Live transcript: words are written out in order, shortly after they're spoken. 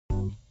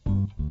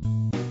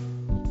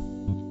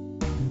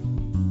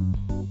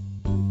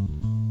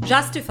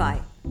Justify.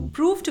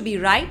 Prove to be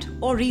right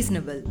or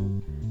reasonable.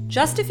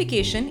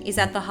 Justification is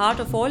at the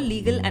heart of all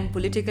legal and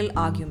political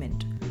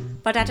argument.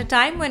 But at a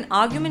time when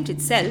argument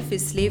itself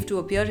is slave to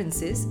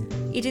appearances,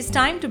 it is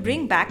time to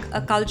bring back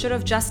a culture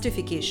of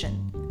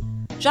justification.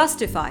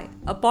 Justify,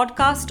 a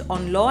podcast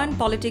on law and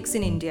politics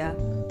in India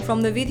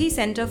from the Vidhi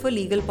Center for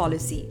Legal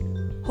Policy,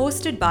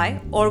 hosted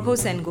by Orgho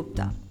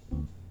Sengupta.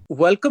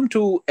 Welcome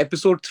to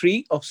episode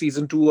 3 of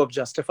season 2 of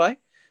Justify.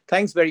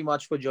 Thanks very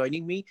much for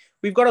joining me.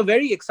 We've got a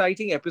very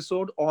exciting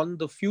episode on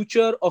the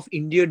future of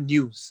Indian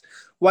news.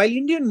 While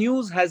Indian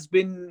news has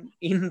been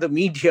in the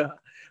media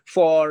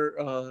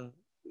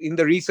in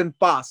the recent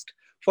past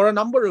for a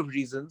number of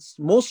reasons,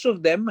 most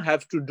of them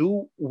have to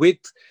do with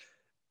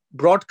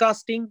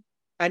broadcasting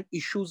and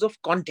issues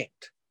of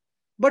content.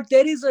 But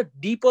there is a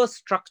deeper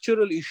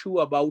structural issue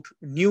about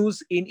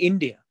news in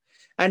India,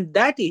 and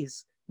that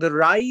is the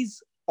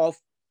rise of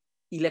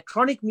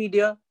electronic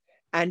media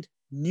and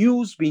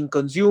news being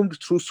consumed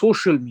through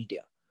social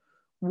media.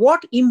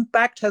 What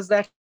impact has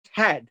that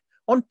had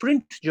on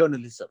print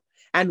journalism?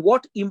 And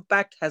what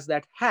impact has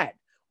that had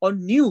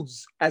on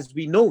news as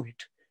we know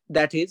it?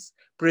 That is,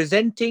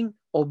 presenting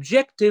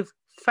objective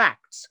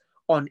facts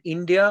on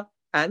India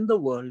and the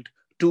world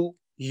to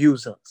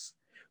users.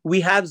 We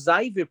have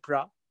Zai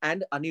Vipra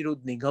and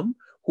Anirudh Nigam,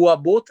 who are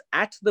both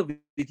at the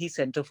Vidhi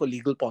Center for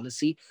Legal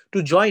Policy,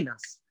 to join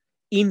us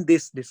in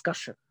this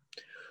discussion.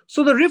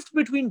 So the rift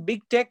between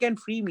big tech and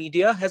free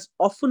media has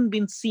often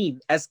been seen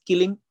as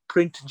killing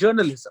print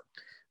journalism.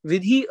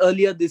 Vidhi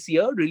earlier this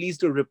year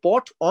released a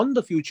report on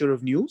the future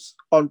of news,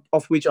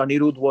 of which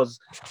Anirudh was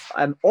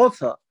an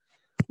author,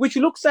 which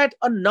looks at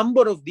a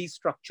number of these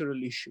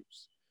structural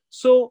issues.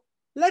 So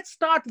let's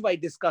start by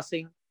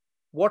discussing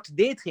what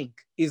they think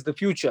is the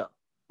future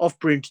of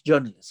print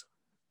journalism.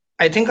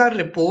 I think our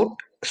report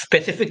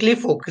specifically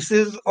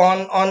focuses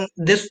on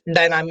this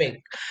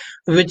dynamic,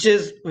 which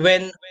is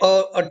when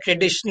a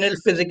traditional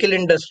physical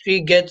industry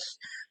gets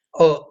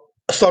uh,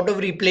 sort of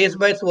replaced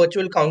by its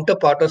virtual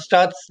counterpart or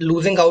starts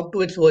losing out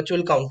to its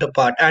virtual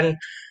counterpart, and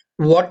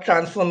what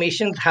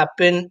transformations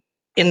happen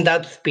in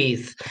that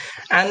space.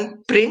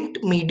 And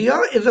print media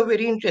is a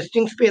very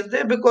interesting space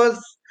there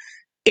because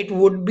it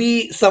would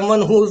be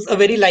someone who's a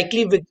very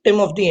likely victim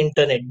of the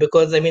internet,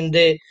 because I mean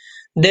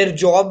their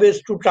job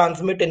is to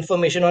transmit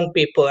information on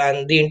paper,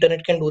 and the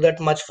internet can do that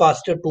much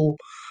faster to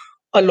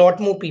a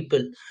lot more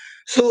people.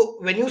 So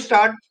when you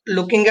start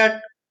looking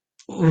at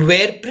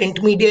where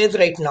print media is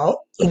right now,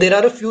 there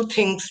are a few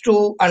things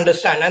to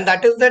understand, and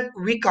that is that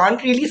we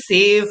can't really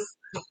say if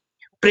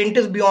print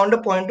is beyond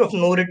a point of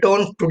no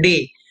return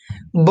today,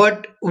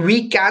 but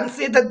we can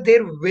say that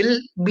there will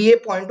be a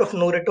point of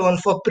no return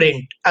for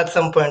print at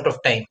some point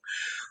of time.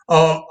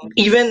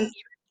 Even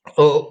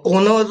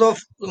owners of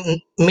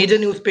major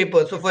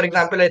newspapers. So, for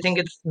example, I think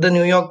it's the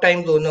New York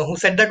Times owner who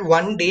said that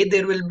one day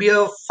there will be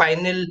a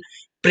final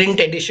print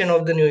edition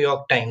of the New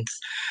York Times.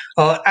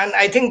 And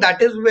I think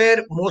that is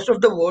where most of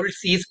the world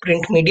sees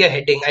print media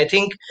heading. I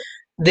think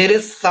there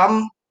is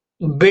some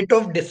bit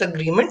of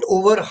disagreement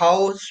over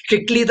how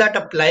strictly that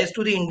applies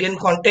to the Indian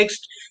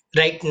context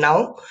right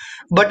now.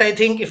 But I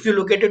think if you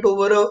look at it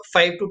over a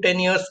 5 to 10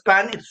 year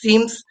span, it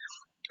seems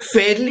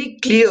fairly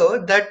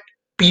clear that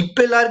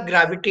people are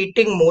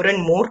gravitating more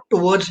and more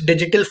towards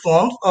digital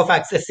forms of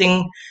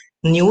accessing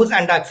news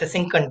and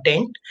accessing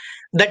content.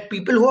 That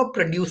people who are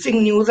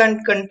producing news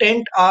and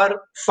content are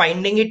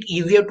finding it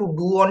easier to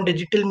do on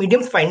digital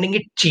mediums, finding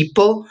it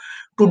cheaper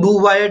to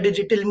do via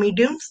digital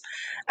mediums.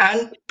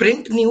 And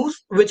print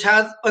news, which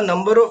has a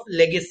number of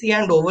legacy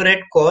and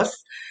overhead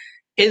costs,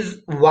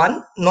 is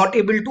one, not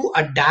able to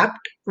adapt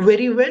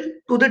very well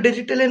to the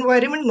digital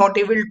environment, not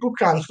able to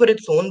transfer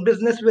its own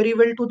business very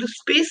well to the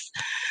space,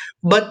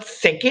 but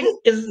second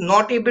is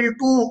not able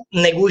to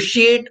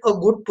negotiate a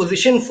good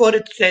position for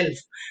itself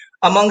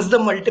amongst the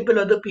multiple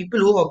other people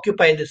who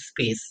occupy this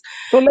space.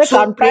 So let's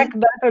So unpack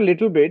print, that a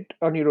little bit,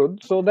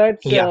 Anirudh, so that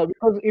yeah.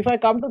 because if I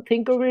come to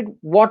think of it,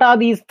 what are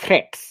these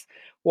threats?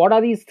 What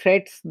are these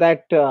threats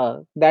that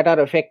are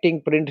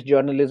affecting print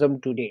journalism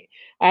today?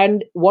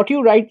 And what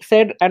you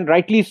said, and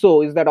rightly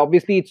so, is that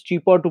obviously it's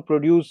cheaper to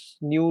produce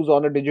news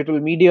on a digital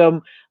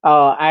medium,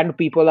 and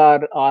people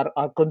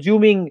are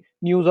consuming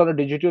news on a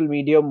digital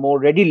medium more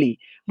readily.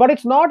 But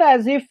it's not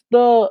as if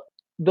the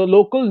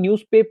local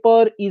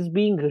newspaper is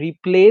being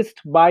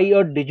replaced by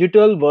a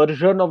digital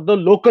version of the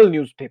local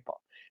newspaper.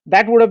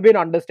 That would have been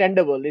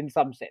understandable in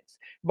some sense,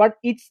 but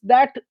it's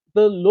that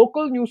the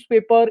local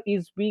newspaper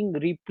is being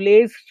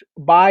replaced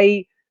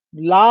by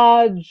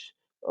large,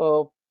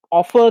 uh,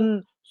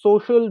 often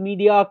social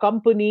media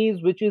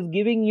companies, which is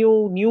giving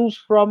you news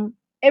from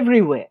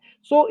everywhere.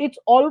 So it's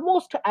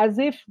almost as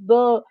if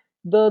the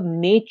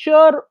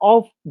nature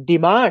of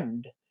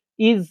demand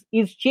is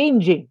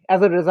changing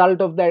as a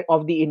result of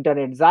the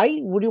internet. Zai,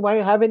 would you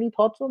mind have any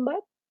thoughts on that?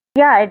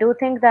 Yeah, I do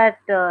think that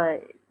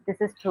this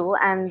is true,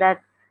 and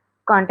that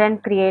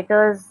content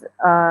creators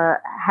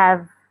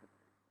have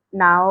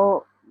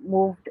now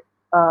moved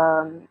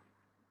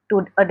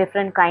to a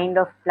different kind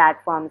of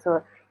platform. So,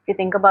 if you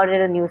think about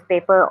it, a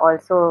newspaper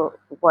also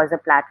was a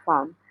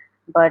platform.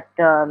 But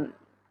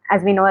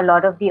as we know, a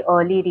lot of the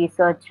early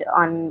research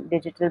on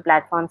digital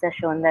platforms has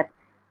shown that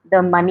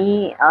the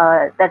money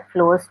that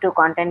flows to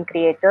content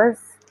creators,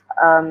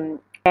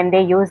 when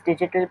they use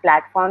digital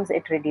platforms,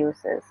 it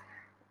reduces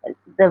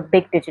the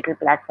big digital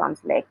platforms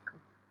like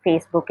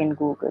Facebook and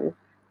Google.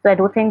 So I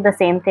do think the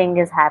same thing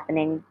is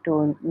happening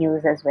to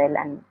news as well,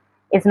 and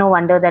it's no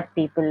wonder that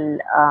people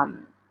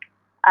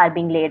are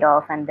being laid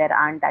off and there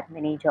aren't that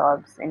many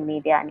jobs in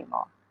media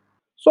anymore.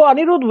 So,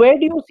 Anirudh, where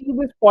do you see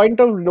this point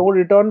of no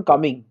return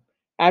coming?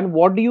 And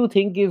what do you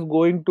think is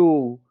going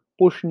to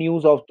push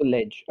news off the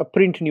ledge,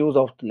 print news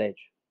off the ledge?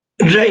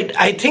 Right.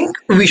 I think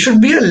we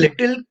should be a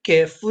little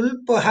careful,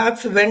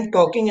 perhaps, when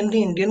talking in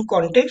the Indian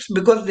context,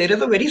 because there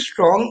is a very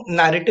strong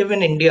narrative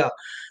in India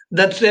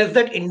that says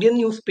that Indian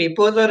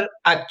newspapers are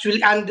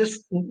actually, and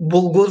this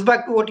goes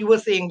back to what you were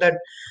saying, that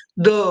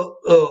the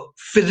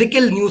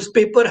physical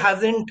newspaper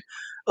hasn't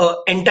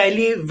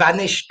entirely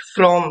vanished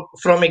from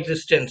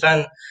existence,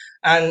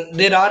 and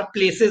there are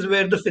places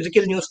where the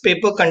physical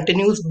newspaper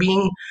continues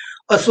being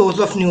a source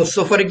of news.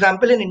 So, for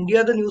example, in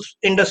India, the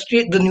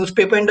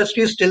newspaper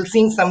industry is still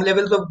seeing some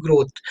levels of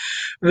growth,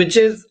 which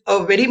is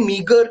a very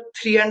meager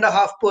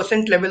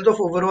 3.5% levels of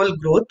overall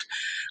growth,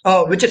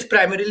 which is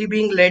primarily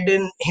being led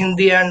in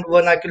Hindi and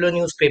vernacular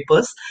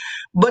newspapers.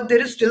 But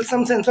there is still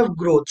some sense of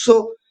growth.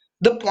 So,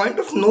 the point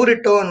of no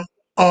return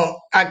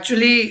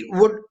actually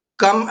would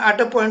come at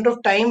a point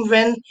of time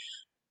when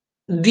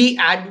the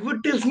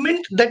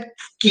advertisement that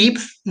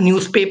keeps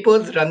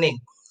newspapers running,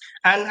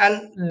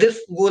 and this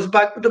goes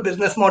back to the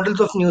business models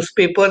of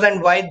newspapers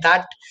and why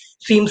that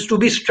seems to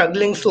be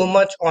struggling so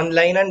much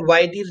online, and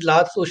why these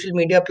large social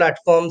media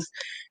platforms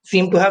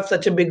seem to have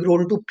such a big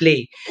role to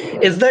play,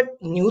 is that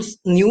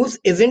news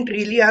isn't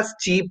really as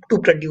cheap to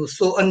produce.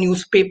 So a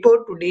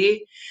newspaper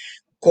today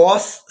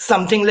costs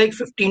something like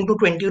 15 to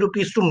 20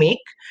 rupees to make,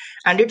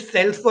 and it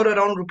sells for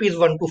around rupees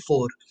 1 to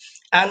 4,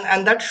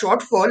 and that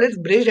shortfall is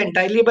bridged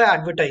entirely by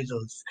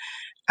advertisers.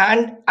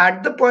 And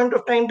at the point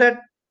of time that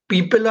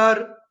people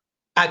are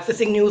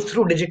accessing news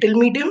through digital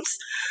mediums,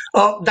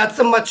 that's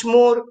a much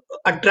more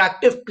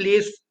attractive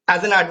place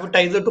as an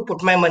advertiser to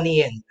put my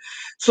money in.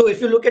 So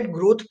if you look at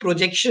growth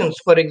projections,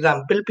 for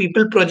example,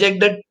 people project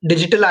that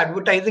digital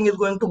advertising is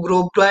going to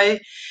grow by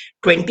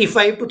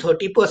 25 to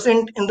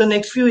 30% in the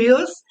next few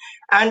years,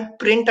 and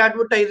print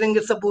advertising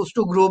is supposed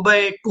to grow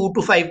by 2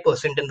 to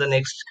 5% in the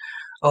next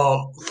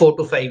 4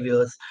 to 5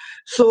 years.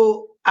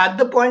 So at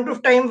the point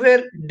of time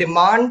where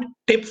demand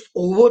tips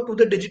over to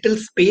the digital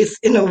space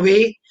in a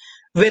way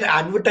where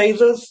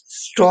advertisers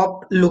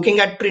stop looking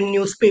at print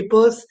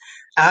newspapers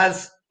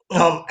as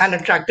an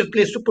attractive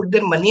place to put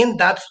their money in,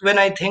 that's when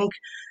I think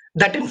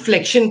that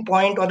inflection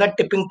point or that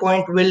tipping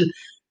point will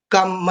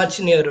come much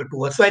nearer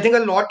to us. So I think a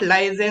lot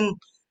lies in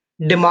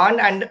demand,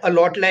 and a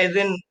lot lies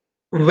in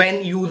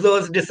when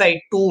users decide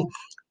to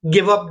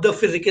give up the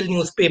physical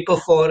newspaper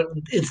for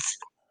its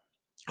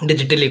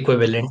digital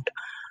equivalent.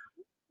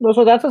 No,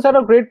 so that's a set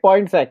of great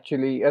points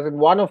actually. As in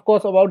one, of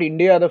course, about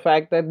India, the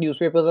fact that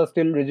newspapers are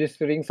still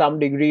registering some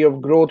degree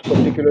of growth,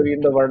 particularly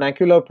in the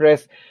vernacular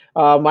press,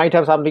 might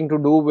have something to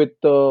do with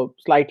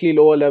slightly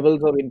lower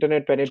levels of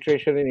internet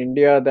penetration in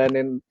India than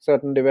in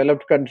certain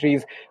developed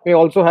countries. May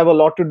also have a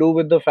lot to do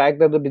with the fact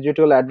that the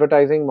digital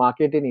advertising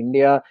market in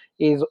India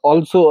is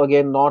also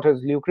again not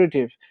as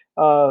lucrative.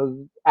 Uh,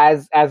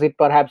 as it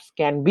perhaps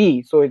can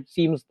be. So it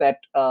seems that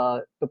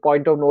the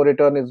point of no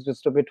return is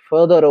just a bit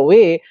further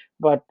away,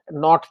 but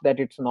not that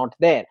it's not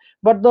there.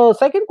 But the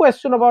second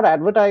question about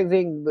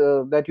advertising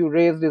that you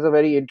raised is a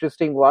very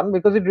interesting one,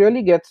 because it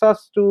really gets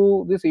us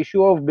to this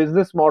issue of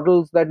business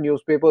models that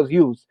newspapers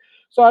use.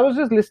 So I was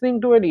just listening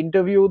to an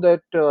interview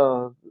that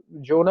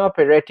Jonah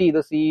Peretti,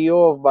 the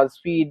CEO of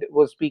BuzzFeed,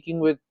 was speaking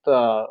with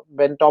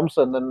Ben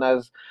Thompson, and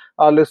as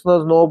our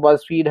listeners know,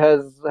 BuzzFeed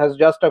has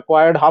just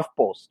acquired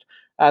HuffPost,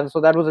 and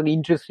so that was an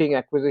interesting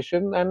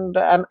acquisition. And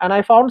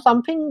I found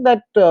something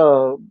that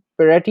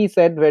Peretti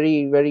said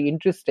very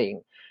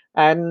interesting,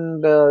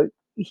 and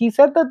he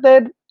said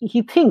that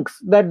he thinks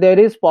that there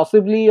is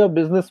possibly a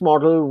business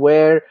model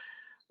where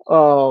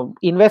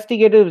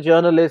investigative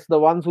journalists, the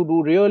ones who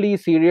do really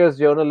serious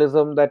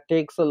journalism that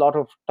takes a lot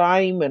of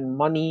time and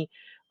money,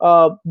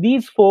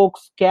 these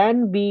folks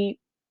can be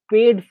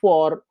paid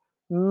for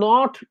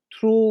not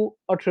through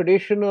a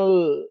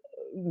traditional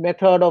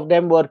method of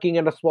them working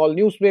at a small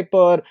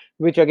newspaper,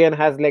 which again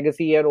has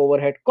legacy and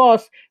overhead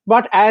costs,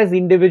 but as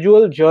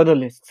individual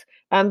journalists.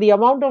 And the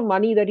amount of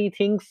money that he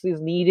thinks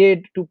is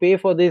needed to pay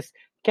for this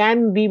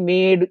can be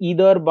made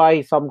either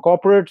by some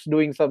corporates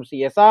doing some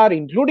CSR,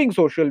 including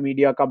social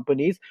media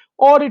companies,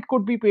 or it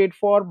could be paid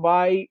for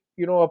by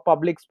a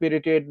public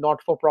spirited,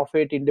 not for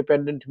profit,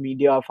 independent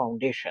media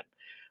foundation.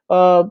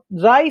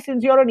 Zai,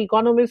 since you're an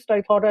economist,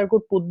 I thought I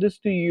could put this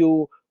to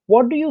you.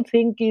 What do you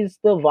think is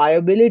the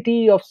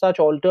viability of such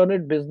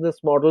alternate business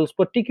models,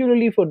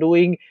 particularly for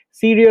doing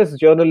serious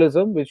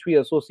journalism, which we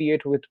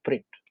associate with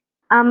print?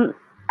 Um,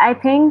 I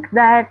think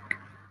that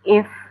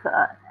if,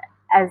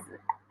 as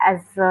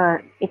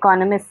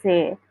economists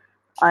say,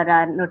 or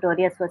are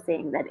notorious for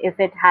saying that if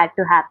it had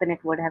to happen, it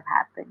would have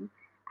happened.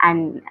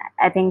 And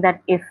I think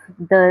that if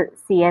the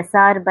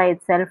CSR by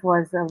itself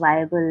was a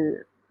viable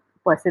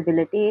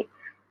possibility,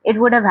 it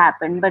would have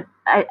happened. But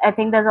I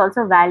think there's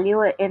also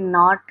value in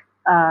not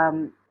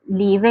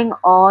leaving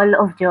all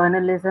of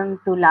journalism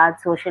to large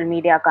social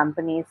media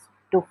companies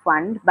to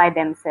fund by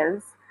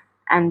themselves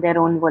and their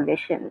own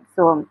volition.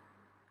 So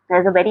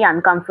there's a very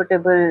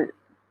uncomfortable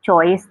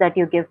choice that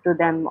you give to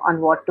them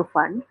on what to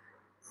fund.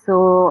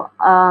 So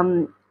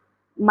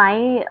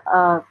my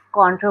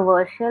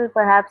controversial,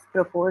 perhaps,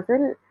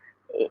 proposal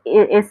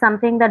is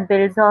something that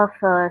builds off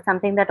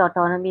something that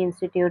Autonomy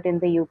Institute in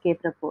the UK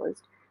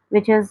proposed,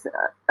 which is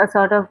a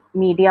sort of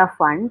media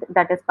fund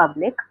that is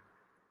public,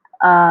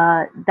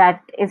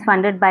 that is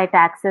funded by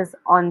taxes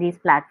on these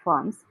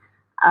platforms,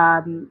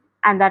 and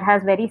that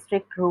has very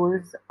strict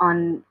rules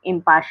on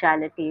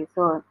impartiality.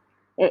 So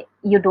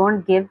you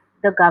don't give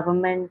the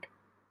government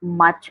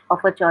much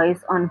of a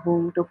choice on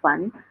whom to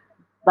fund.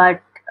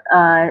 But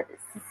uh,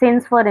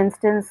 since, for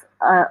instance,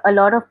 a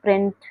lot of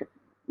print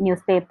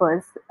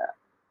newspapers,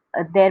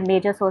 their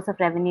major source of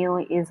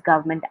revenue is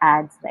government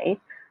ads, right?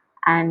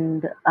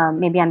 And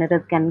maybe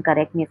Anirudh can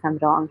correct me if I'm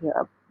wrong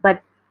here.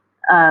 But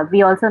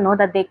we also know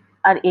that they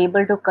are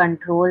able to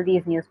control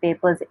these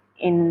newspapers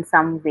in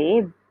some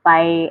way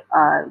by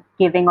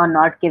giving or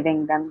not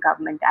giving them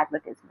government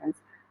advertisements.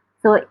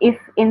 So, if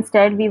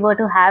instead we were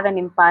to have an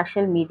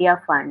impartial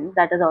media fund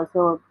that is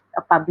also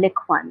a public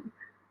fund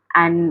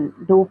and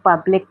do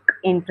public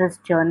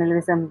interest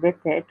journalism with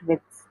it,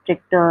 with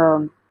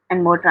stricter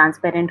and more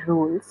transparent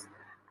rules,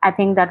 I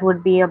think that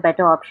would be a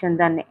better option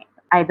than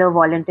either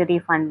voluntary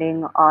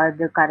funding or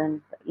the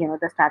current,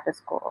 the status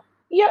quo.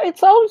 Yeah, it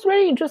sounds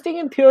very interesting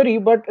in theory,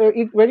 but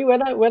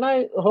when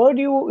I heard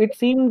you, it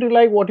seemed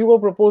like what you were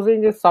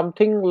proposing is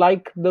something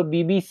like the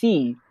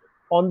BBC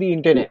on the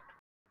internet.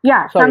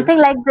 Yeah, Sorry. something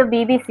like the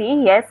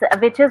BBC, yes,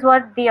 which is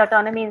what the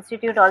Autonomy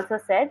Institute also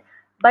said,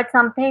 but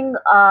something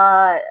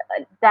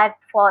that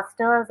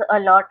fosters a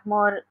lot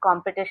more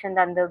competition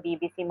than the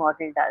BBC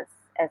model does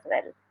as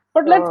well.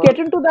 But let's So, get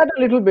into that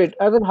a little bit.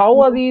 As in, how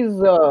are these?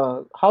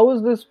 How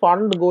is this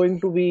fund going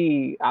to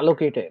be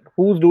allocated?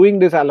 Who's doing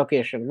this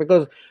allocation?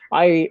 Because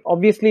I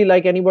obviously,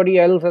 like anybody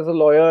else, as a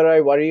lawyer,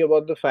 I worry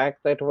about the fact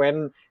that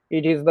when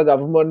it is the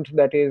government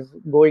that is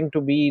going to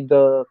be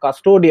the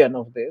custodian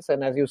of this,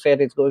 and as you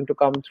said, it's going to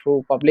come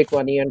through public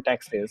money and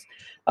taxes.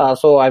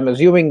 So I'm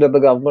assuming that the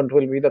government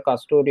will be the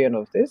custodian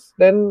of this.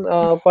 Then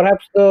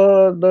perhaps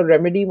the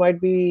remedy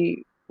might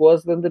be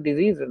worse than the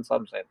disease in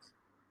some sense.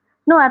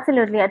 no,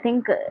 absolutely. I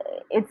think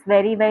it's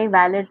very, very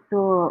valid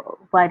to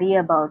worry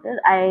about it.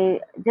 I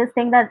just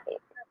think that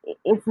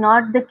it's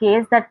not the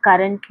case that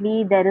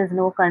currently there is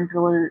no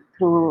control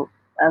through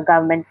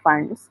government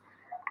funds,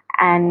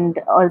 and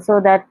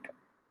also that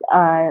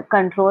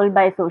control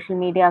by social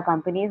media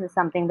companies is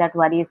something that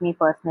worries me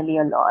personally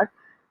a lot.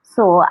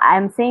 So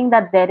I'm saying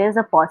that there is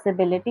a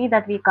possibility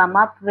that we come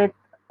up with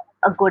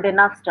a good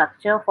enough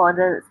structure for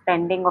the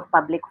spending of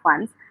public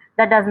funds.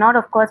 That does not,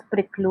 of course,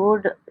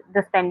 preclude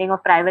the spending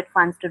of private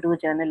funds to do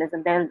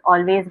journalism. There will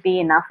always be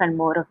enough and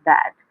more of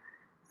that.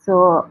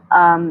 So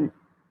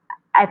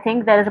I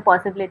think there is a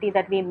possibility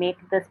that we make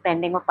the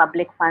spending of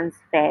public funds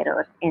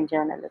fairer in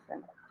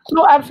journalism.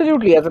 No,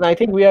 absolutely. As in, I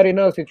think we are in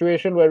a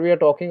situation where we are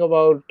talking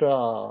about,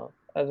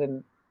 as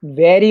in,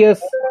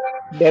 various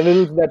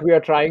devils that we are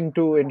trying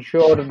to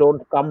ensure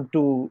don't come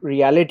to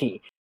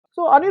reality.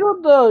 So,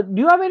 Anirudh,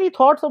 do you have any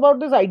thoughts about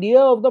this idea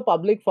of the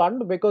public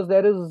fund? Because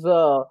there is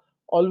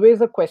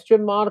always a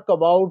question mark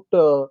about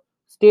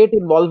state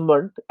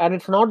involvement, and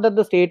it's not that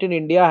the state in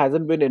India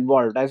hasn't been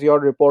involved, as your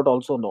report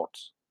also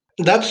notes.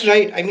 That's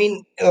right. I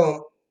mean,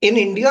 in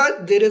India,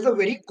 there is a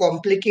very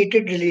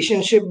complicated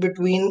relationship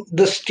between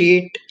the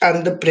state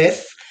and the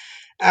press.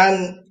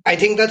 And I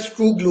think that's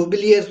true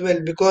globally as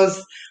well,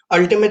 because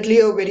ultimately,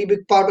 a very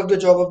big part of the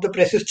job of the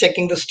press is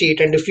checking the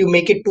state. And if you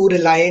make it too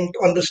reliant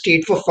on the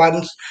state for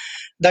funds,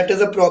 that is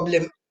a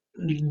problem.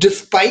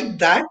 Despite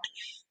that,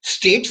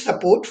 state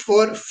support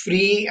for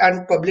free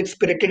and public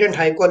spirited and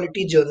high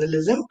quality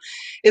journalism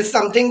is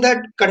something that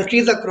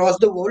countries across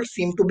the world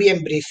seem to be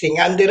embracing.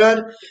 And there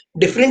are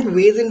different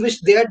ways in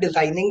which they are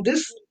designing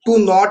this to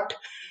not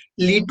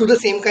lead to the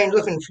same kinds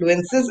of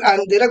influences.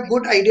 And there are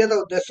good ideas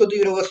out there. So, the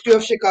University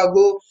of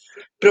Chicago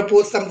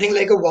proposed something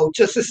like a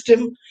voucher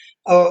system.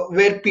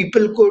 Where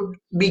people could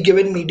be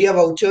given media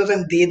vouchers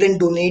and they then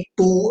donate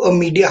to a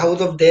media house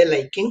of their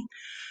liking,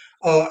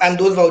 and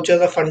those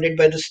vouchers are funded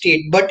by the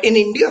state. But in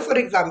India, for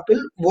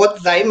example, what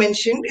Zai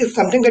mentioned is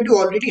something that you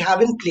already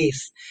have in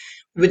place,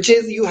 which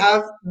is you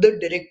have the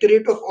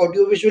Directorate of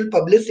Audiovisual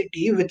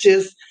Publicity, which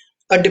is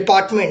a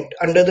department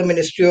under the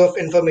Ministry of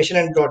Information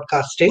and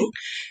Broadcasting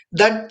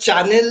that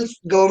channels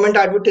government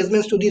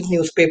advertisements to these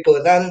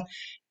newspapers, and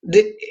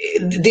they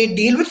they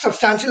deal with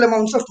substantial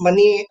amounts of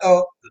money.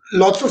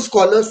 Lots of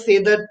scholars say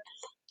that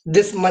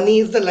this money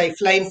is the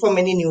lifeline for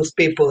many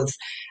newspapers.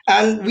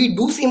 And we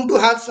do seem to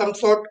have some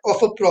sort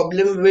of a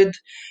problem with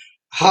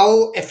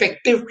how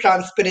effective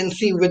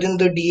transparency within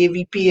the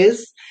DAVP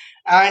is,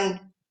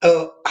 and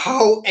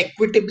how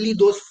equitably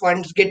those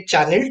funds get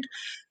channeled.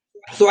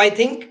 So I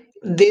think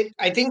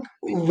I think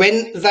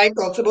when Zai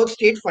talks about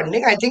state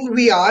funding, I think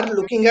we are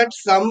looking at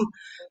some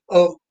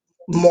uh,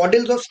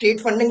 models of state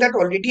funding that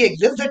already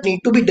exist that need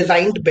to be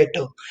designed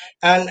better,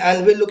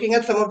 and we're looking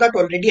at some of that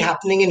already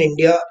happening in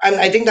India. And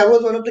I think that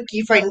was one of the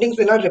key findings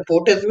in our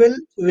report as well,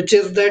 which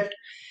is that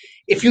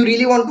if you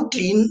really want to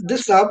clean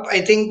this up,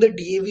 I think the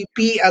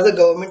DAVP as a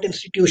government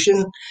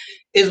institution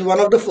is one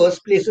of the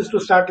first places to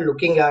start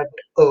looking at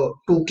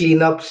to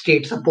clean up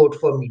state support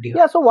for media.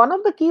 Yeah, so one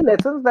of the key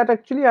lessons that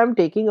actually I'm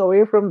taking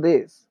away from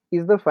this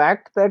is the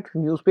fact that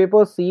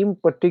newspapers seem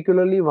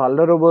particularly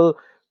vulnerable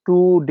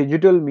to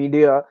digital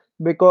media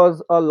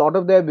because a lot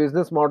of their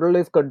business model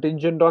is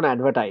contingent on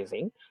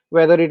advertising,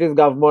 whether it is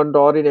government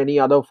or in any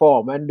other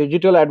form. And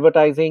digital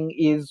advertising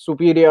is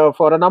superior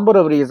for a number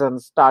of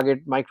reasons: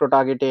 micro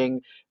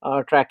targeting,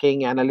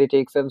 tracking,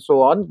 analytics, and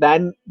so on,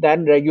 than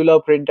regular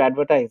print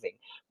advertising.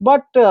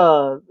 But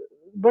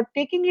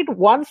taking it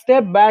one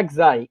step back,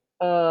 Zai.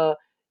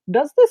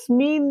 Does this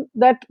mean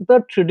that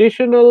the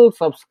traditional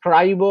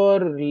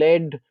subscriber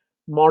led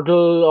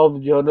model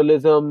of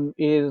journalism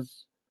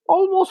is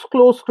almost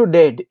close to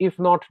dead, if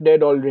not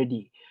dead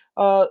already?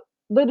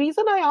 The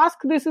reason I ask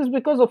this is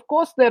because, of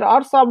course, there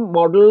are some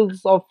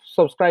models of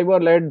subscriber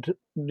led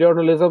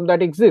journalism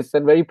that exist,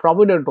 and very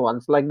prominent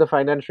ones, like the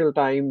Financial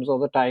Times or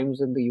the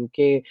Times in the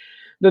UK,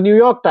 the New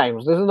York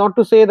Times. This is not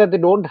to say that they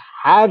don't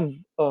have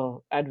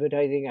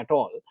advertising at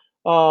all,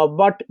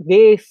 but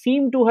they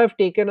seem to have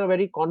taken a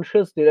very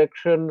conscious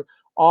direction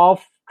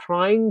of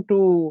trying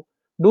to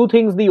do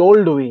things the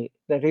old way,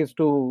 that is,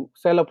 to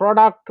sell a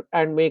product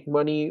and make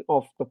money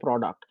off the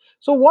product.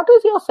 So, what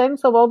is your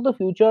sense about the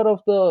future of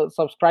the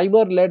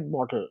subscriber led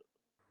model?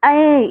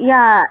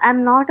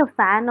 I'm not a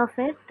fan of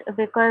it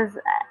because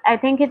I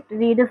think it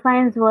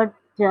redefines what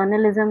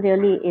journalism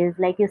really is.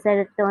 Like you said,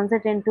 it turns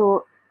it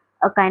into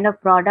a kind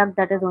of product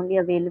that is only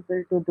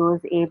available to those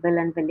able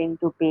and willing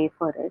to pay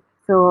for it.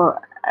 So,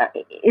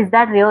 is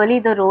that really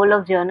the role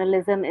of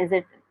journalism? Is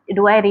it,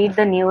 do I read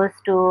the news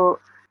to,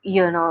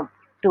 you know,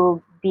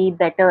 to be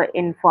better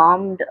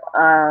informed?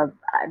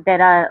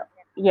 There are,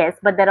 yes,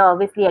 but there are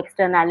obviously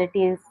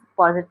externalities,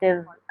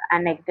 positive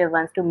and negative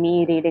ones, to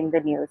me reading the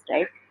news,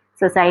 right?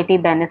 Society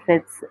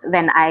benefits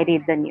when I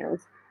read the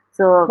news.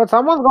 So But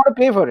someone's got to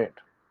pay for it.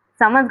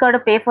 someone's got to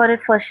pay for it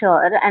for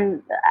sure.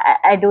 And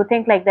I do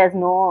think like there's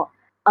no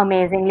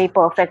amazingly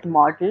perfect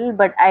model,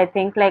 but I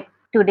think like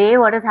today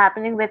what is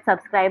happening with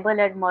subscriber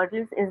led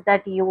models is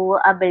that you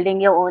are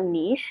building your own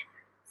niche.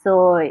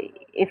 So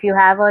if you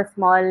have a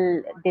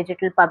small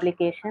digital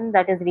publication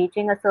that is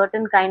reaching a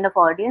certain kind of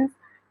audience,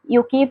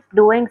 you keep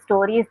doing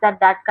stories that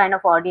that kind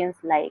of audience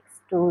likes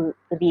to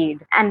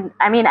read. And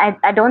I mean,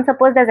 I don't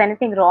suppose there's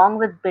anything wrong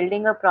with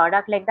building a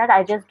product like that.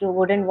 I just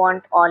wouldn't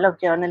want all of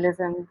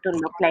journalism to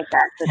look like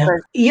that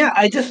because Yeah,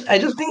 I just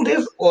think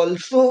there's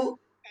also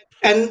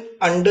an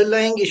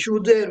underlying issue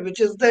there,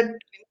 which is that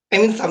I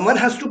mean someone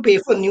has to pay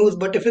for news,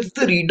 but if it's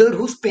the reader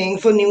who's paying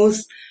for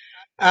news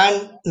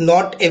and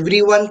not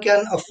everyone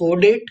can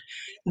afford it,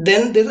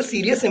 then there's a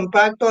serious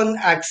impact on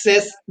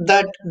access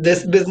that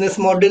this business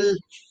model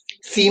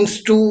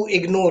seems to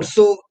ignore.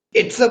 So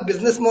it's a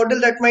business model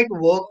that might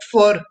work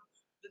for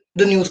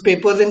the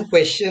newspapers in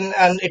question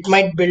and it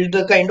might build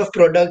the kind of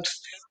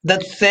products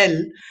that sell,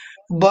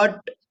 but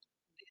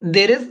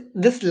there is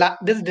this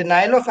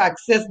denial of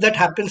access that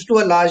happens to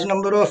a large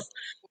number of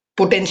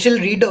potential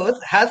readers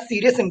has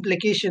serious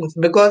implications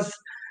because,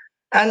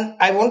 and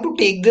I want to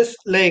take this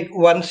like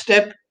one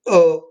step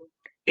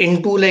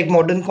into like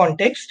modern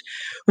context,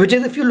 which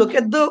is if you look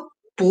at the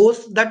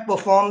posts that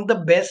perform the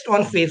best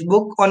on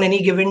Facebook on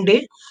any given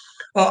day,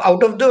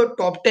 out of the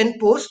top 10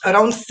 posts,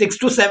 around 6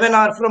 to 7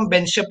 are from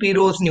Ben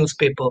Shapiro's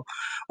newspaper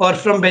or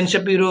from Ben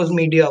Shapiro's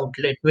media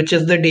outlet, which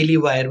is the Daily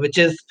Wire, which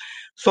is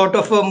sort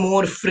of a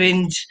more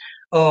fringe,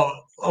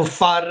 a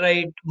far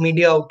right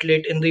media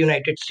outlet in the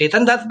United States.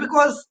 And that's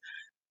because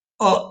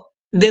uh,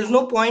 there's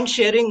no point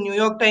sharing New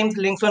York Times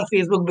links on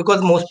Facebook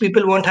because most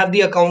people won't have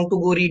the account to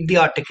go read the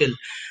article.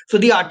 So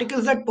the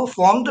articles that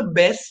perform the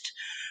best,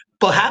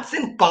 perhaps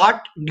in part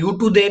due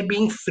to their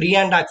being free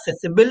and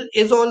accessible,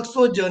 is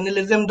also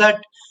journalism that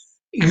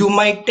you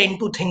might tend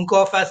to think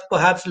of as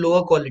perhaps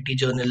lower quality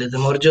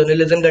journalism or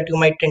journalism that you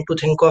might tend to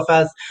think of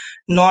as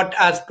not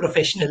as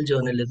professional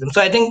journalism.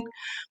 So I think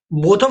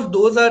both of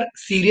those are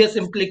serious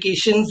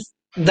implications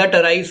that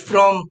arise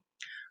from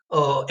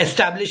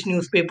established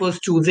newspapers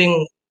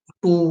choosing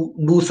to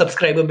do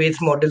subscriber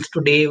based models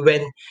today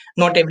when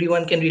not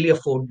everyone can really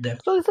afford them.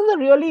 So this is a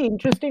really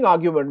interesting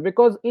argument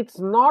because it's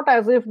not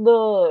as if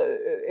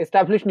the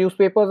established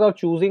newspapers are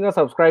choosing a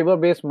subscriber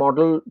based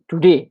model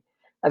today.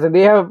 As in,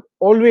 they have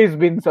always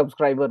been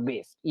subscriber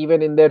based,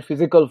 even in their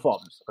physical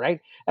forms,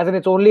 right? As in,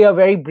 it's only a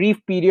very brief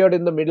period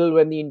in the middle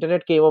when the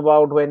internet came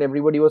about, when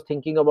everybody was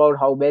thinking about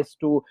how best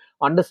to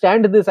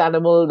understand this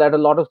animal, that a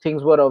lot of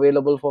things were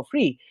available for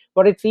free.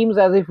 But it seems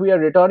as if we are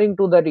returning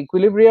to that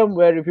equilibrium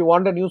where if you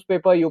want a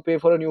newspaper, you pay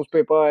for a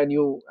newspaper and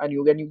you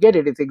get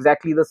it. It's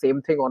exactly the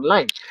same thing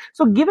online.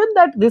 So given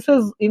that this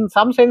is in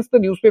some sense the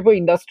newspaper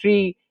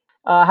industry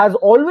has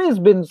always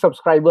been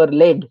subscriber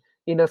led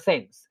in a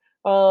sense,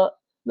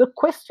 The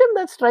question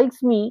that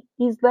strikes me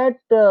is that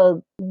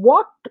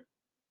what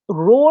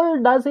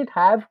role does it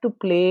have to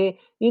play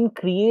in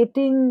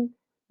creating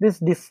this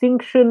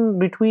distinction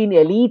between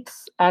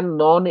elites and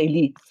non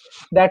elites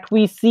that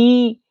we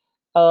see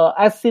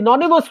as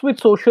synonymous with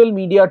social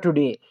media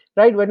today?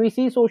 Right, when we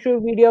see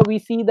social media, we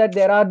see that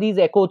there are these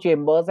echo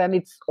chambers, and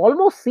it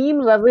almost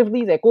seems as if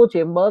these echo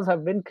chambers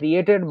have been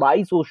created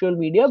by social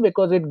media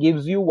because it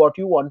gives you what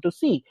you want to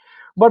see.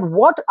 But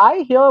what I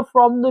hear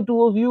from the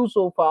two of you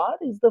so far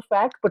is the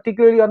fact,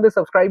 particularly on the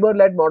subscriber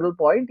led model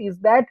point, is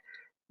that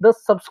the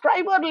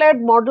subscriber led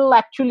model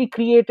actually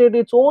created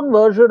its own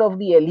version of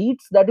the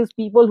elites, that is,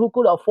 people who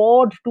could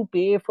afford to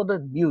pay for the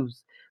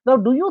news. Now,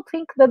 do you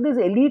think that this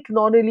elite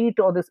non elite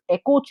or this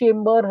echo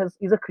chamber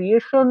is a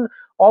creation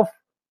of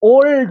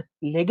old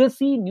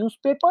legacy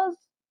newspapers,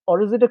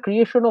 or is it a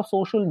creation of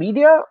social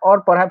media,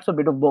 or perhaps a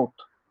bit of both?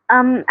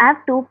 I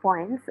have 2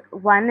 points.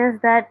 One is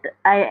that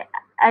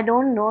I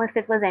don't know if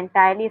it was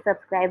entirely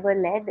subscriber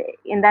led.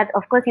 In that,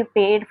 of course, you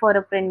paid for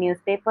a print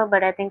newspaper,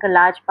 but I think a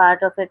large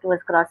part of it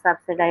was cross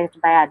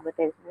subsidized by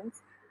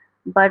advertisements.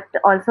 But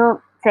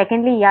also,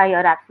 secondly, yeah,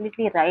 you're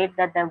absolutely right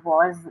that there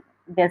was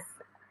this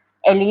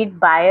elite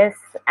bias,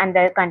 and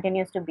there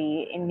continues to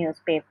be in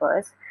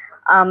newspapers.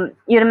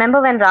 You remember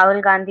when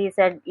Rahul Gandhi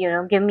said,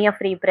 give me a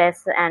free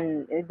press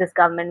and this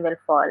government will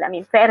fall. I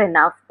mean, fair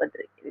enough, but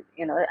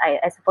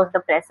I suppose the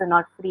press is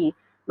not free.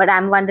 But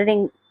I'm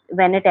wondering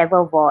when it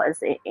ever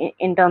was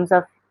in terms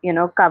of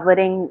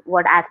covering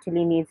what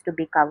actually needs to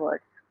be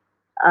covered.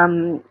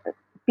 Um,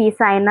 P.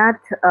 Sainath,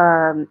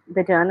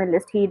 the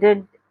journalist, he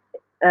did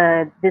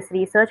this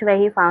research where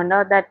he found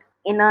out that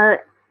in a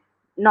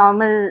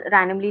normal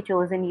randomly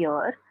chosen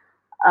year,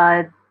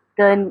 uh,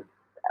 the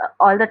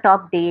all the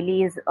top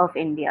dailies of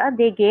India,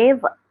 they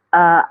gave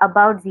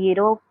about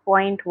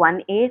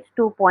 0.18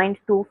 to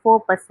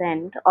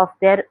 0.24% of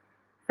their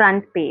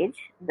front page,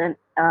 the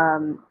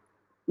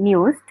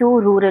news, to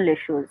rural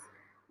issues,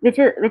 which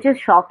is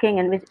shocking,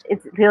 and which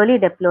it's really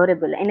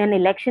deplorable. In an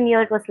election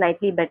year, it was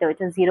slightly better, which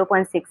was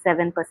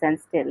 0.67%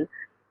 still,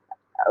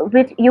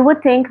 which you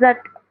would think that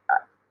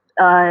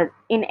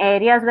in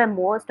areas where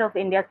most of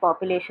India's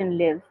population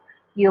lives,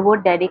 you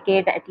would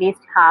dedicate at least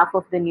half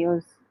of the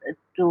news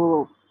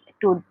to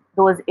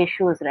those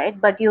issues, right?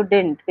 But you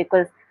didn't,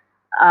 because,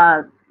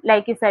 uh,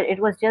 like you said, it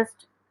was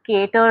just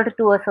catered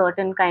to a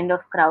certain kind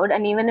of crowd,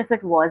 and even if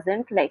it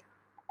wasn't, like,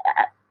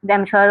 uh,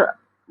 I'm sure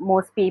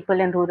most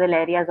people in rural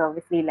areas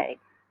obviously like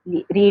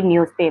read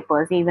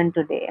newspapers even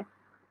today.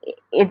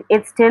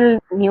 It's still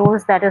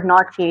news that is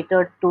not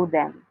catered to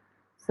them.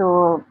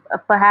 So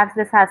perhaps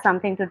this has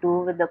something to do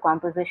with the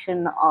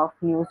composition of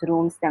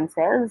newsrooms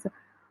themselves,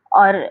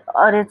 or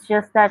it's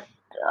just that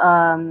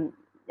um,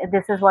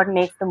 this is what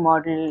makes the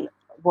model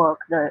work.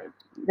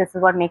 This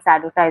is what makes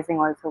advertising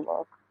also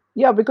work.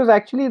 Yeah, because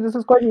actually, this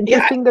is quite Yeah,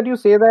 interesting that you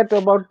say that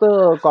about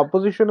the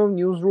composition of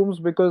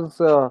newsrooms, because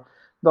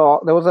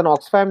there was an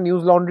Oxfam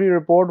News Laundry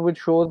report which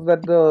shows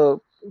that the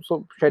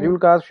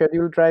scheduled castes,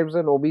 scheduled tribes,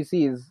 and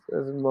OBCs,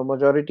 as in the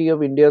majority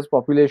of India's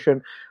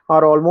population,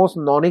 are almost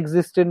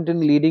non-existent in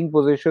leading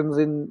positions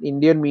in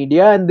Indian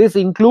media, and this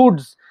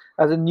includes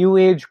as a new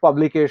age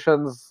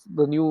publications,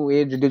 the new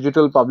age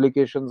digital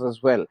publications as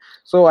well.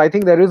 So I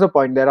think there is a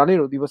point there.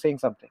 Anirudh, you were saying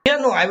something. yeah,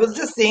 no, I was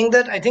just saying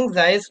that I think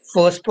Zai's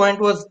first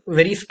point was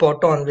very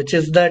spot on, which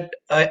is that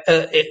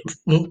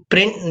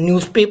print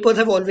newspapers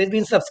have always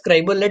been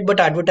subscriber led,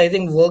 but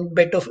advertising worked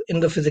better in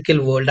the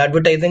physical world.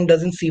 Advertising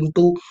doesn't seem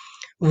to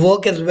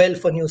work as well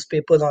for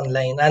newspapers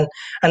online,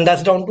 and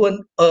that's down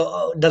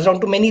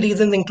to many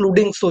reasons,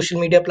 including social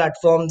media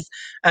platforms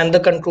and the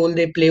control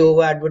they play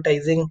over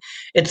advertising.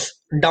 It's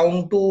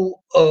down to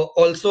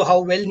also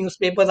how well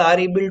newspapers are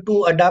able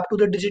to adapt to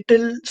the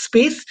digital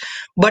space.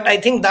 But I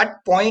think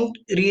that point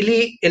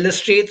really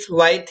illustrates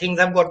why things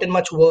have gotten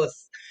much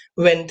worse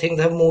when things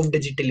have moved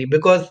digitally,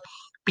 because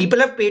people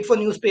have paid for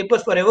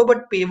newspapers forever,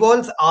 but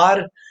paywalls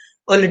are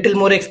a little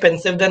more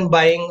expensive than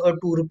buying a 2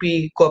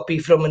 rupee copy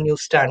from a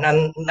newsstand,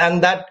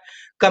 and that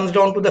comes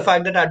down to the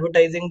fact that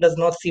advertising does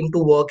not seem to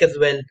work as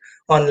well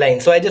online.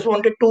 So I just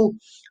wanted to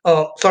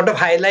sort of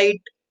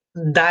highlight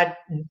that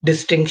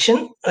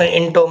distinction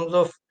in terms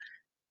of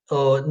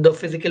the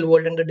physical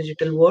world and the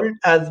digital world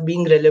as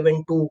being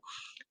relevant to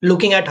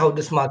looking at how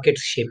this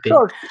market's shaping.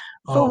 Sure.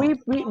 So Uh,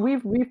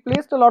 we've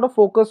placed a lot of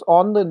focus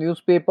on the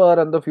newspaper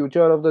and the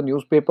future of the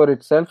newspaper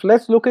itself.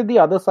 Let's look at the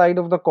other side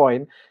of the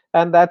coin,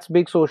 and that's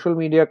big social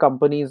media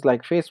companies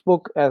like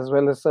Facebook as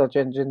well as search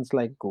engines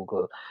like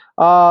Google.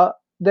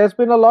 There's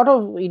been a lot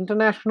of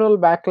international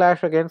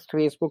backlash against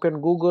Facebook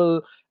and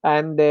Google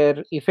and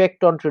their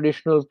effect on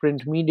traditional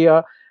print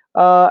media.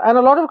 And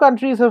a lot of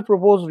countries have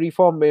proposed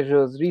reform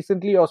measures.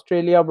 Recently,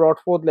 Australia brought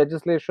forth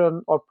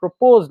legislation or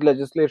proposed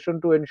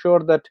legislation to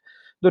ensure that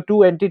the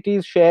two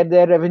entities share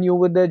their revenue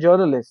with their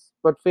journalists.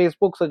 But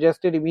Facebook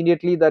suggested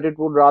immediately that it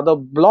would rather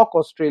block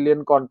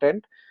Australian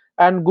content,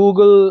 and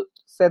Google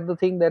said the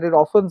thing that it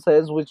often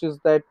says, which is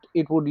that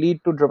it would lead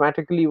to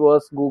dramatically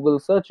worse Google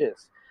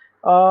searches.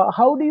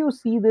 How do you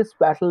see this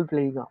battle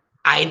playing out?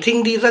 I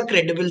think these are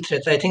credible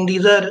threats. I think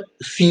these are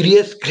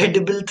serious,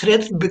 credible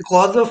threats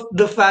because of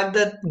the fact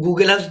that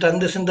Google has done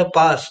this in the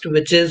past,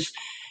 which is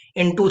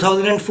in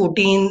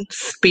 2014,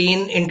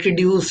 Spain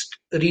introduced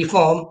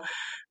reform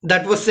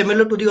that was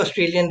similar to the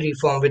Australian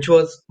reform, which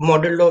was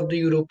modeled of the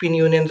European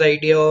Union's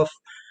idea of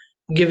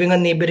giving a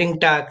neighboring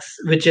tax,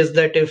 which is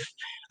that if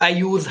I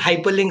use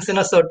hyperlinks in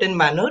a certain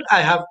manner,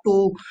 I have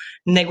to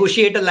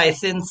negotiate a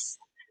license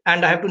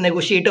and I have to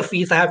negotiate a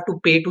fees I have to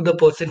pay to the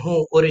person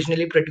who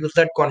originally produced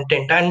that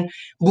content. And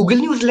Google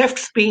News left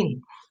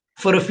Spain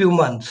for a few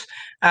months.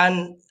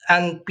 And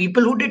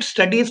people who did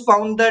studies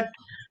found that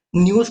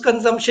news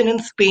consumption in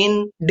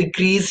Spain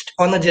decreased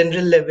on a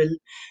general level.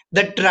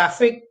 The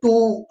traffic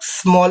to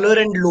smaller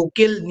and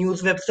local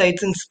news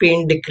websites in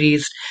Spain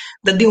decreased.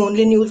 That the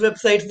only news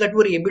websites that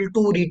were able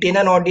to retain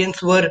an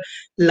audience were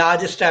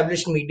large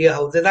established media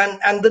houses,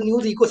 and the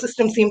news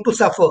ecosystem seemed to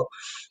suffer.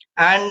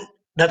 And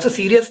that's a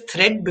serious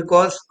threat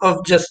because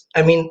of just,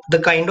 I mean, the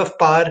kind of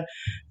power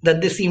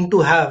that they seem to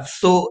have.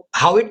 So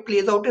how it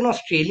plays out in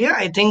Australia,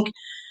 I think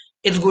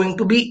it's going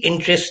to be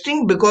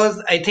interesting,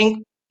 because I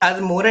think as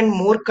more and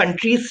more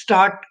countries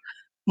start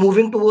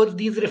moving towards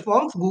these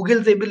reforms,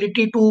 Google's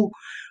ability to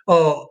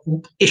uh,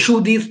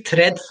 issue these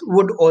threats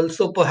would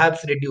also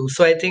perhaps reduce.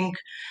 So I think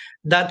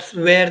that's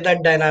where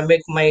that dynamic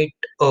might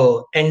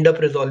end up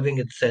resolving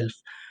itself.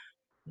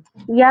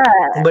 Yeah,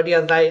 But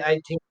yes,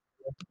 I think.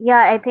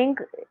 yeah, I think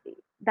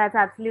that's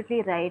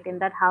absolutely right. In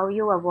that, how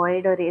you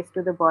avoid a race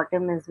to the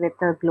bottom is with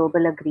a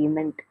global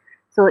agreement.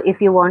 So, if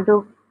you want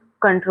to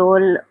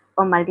control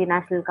a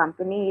multinational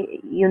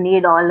company, you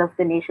need all of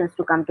the nations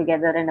to come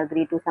together and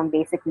agree to some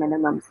basic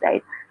minimums,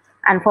 right?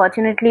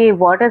 Unfortunately,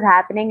 what is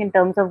happening in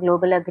terms of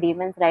global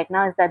agreements right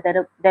now is that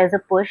there's a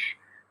push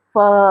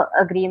for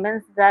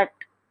agreements that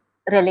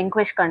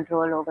relinquish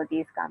control over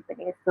these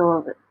companies.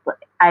 So,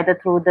 either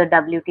through the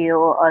WTO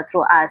or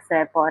through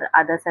RCEP or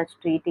other such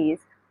treaties,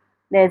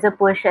 there's a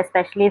push,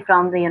 especially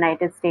from the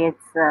United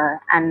States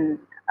and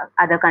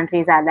other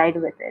countries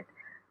allied with it,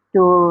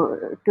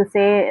 to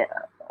say,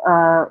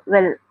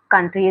 well,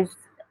 countries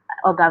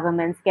or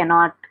governments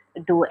cannot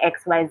do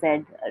X, Y,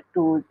 Z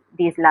to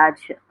these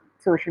large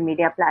social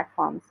media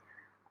platforms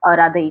or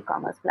other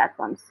e-commerce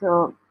platforms.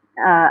 So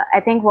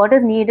I think what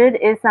is needed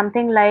is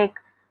something like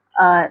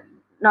uh,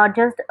 not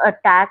just a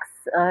tax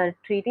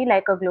treaty,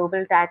 like a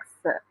global tax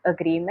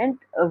agreement,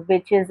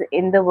 which is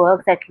in the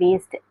works, at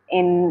least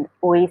in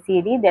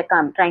OECD. They're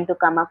trying to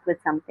come up with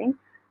something,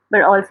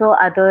 but also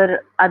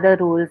other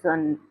rules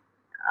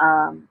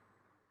um,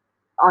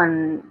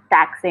 on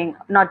taxing,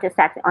 not just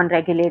taxing, on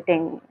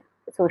regulating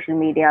social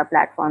media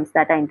platforms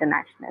that are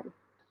international.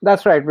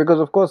 That's right, because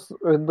of course,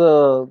 with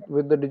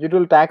the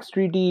digital tax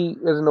treaty,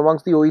 as in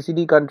amongst the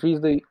OECD countries,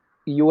 the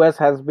US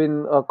has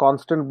been a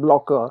constant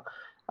blocker,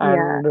 Yeah.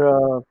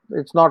 and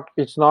it's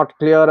not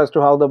clear as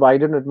to how the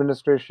Biden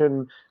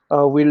administration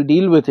will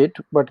deal with it.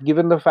 But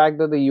given the fact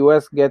that the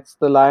US gets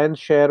the lion's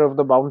share of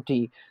the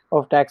bounty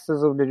of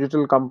taxes of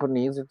digital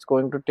companies, it's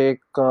going to take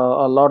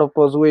a lot of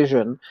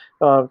persuasion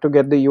to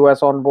get the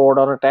US on board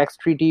on a tax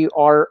treaty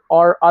or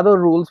other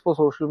rules for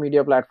social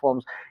media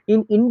platforms.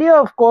 In India,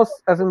 of course,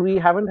 as in we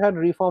haven't had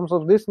reforms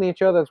of this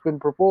nature that's been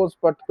proposed,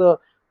 but the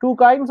two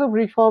kinds of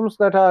reforms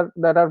that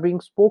are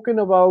being spoken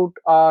about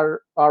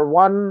are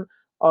one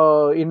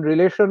in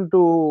relation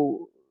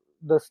to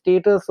the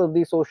status of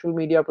the social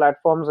media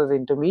platforms as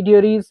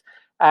intermediaries,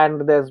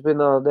 and there's been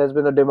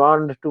a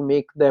demand to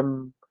make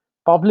them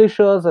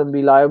publishers and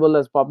be liable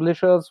as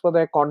publishers for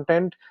their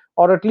content,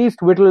 or at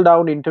least whittle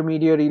down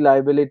intermediary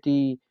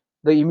liability,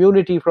 the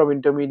immunity from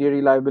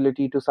intermediary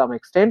liability to some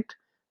extent.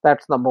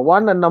 That's number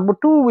one. And number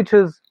two, which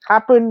has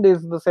happened,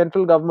 is the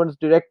central government's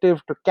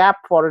directive to cap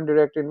foreign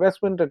direct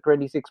investment at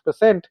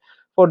 26%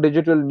 for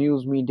digital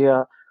news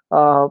media.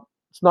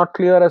 It's not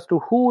clear as to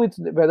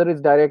whether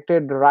it's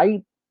directed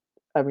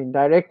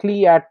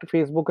directly at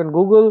Facebook and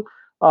Google,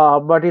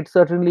 but it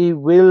certainly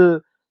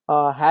will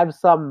have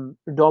some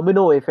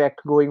domino effect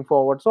going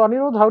forward. So,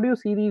 Anirudh, how do you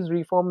see these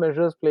reform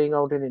measures playing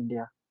out in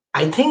India?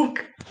 I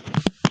think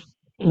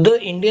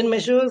the Indian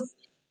measures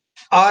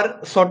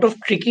are sort of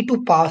tricky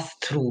to pass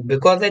through,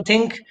 because I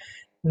think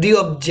the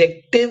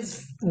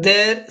objectives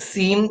there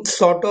seem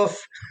sort of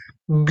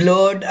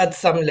blurred at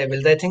some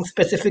levels. I think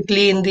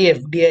specifically in the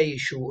FDI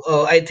issue.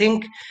 I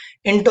think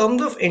in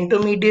terms of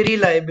intermediary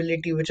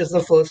liability, which is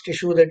the first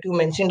issue that you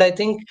mentioned, I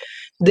think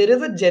there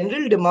is a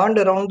general demand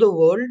around the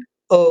world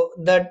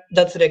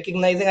that's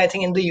recognizing. I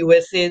think in the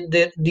USA,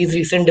 these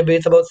recent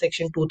debates about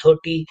Section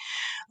 230.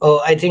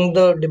 I think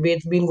the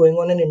debate's been going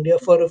on in India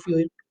for a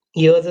few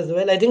years as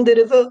well. I think there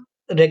is a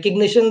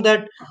recognition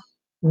that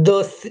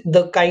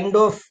the kind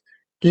of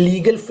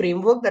legal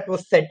framework that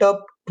was set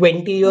up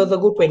 20 years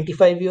ago,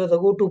 25 years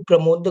ago, to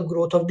promote the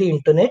growth of the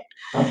internet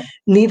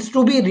needs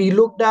to be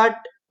relooked at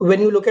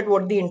when you look at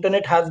what the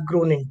internet has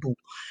grown into.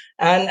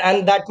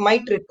 And that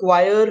might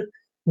require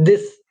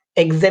this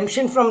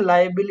exemption from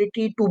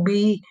liability to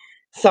be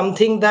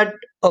something that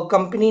a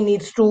company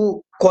needs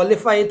to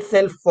qualify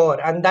itself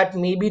for, and that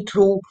may be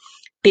through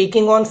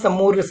taking on some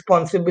more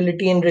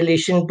responsibility in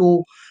relation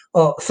to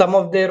some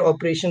of their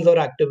operations or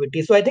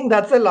activities. So I think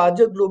that's a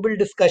larger global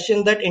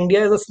discussion that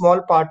India is a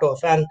small part of,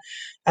 and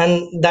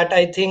that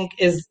I think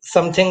is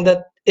something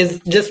that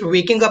is just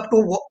waking up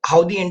to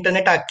how the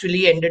internet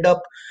actually ended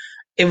up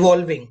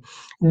evolving.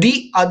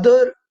 The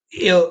other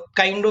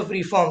kind of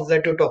reforms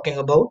that you're talking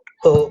about,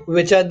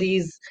 which are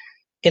these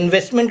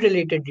investment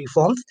related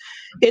reforms,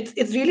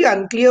 it's really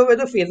unclear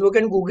whether Facebook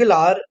and Google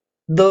are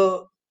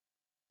the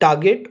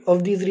target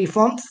of these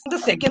reforms. The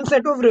second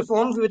set of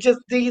reforms, which is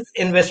these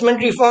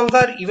investment reforms,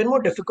 are even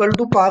more difficult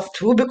to pass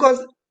through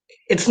because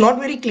it's not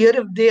very clear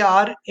if they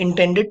are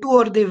intended to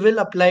or they will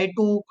apply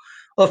to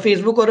a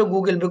Facebook or a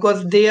Google,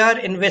 because they are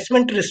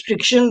investment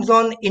restrictions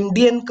on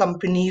Indian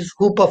companies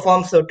who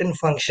perform certain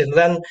functions.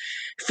 And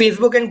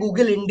Facebook and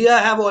Google India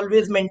have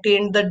always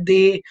maintained that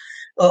they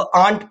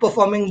aren't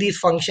performing these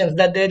functions,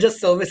 that they're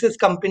just services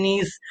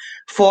companies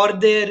for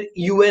their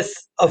US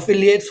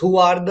affiliates who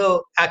are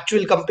the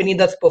actual company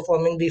that's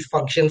performing these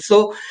functions.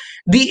 So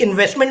the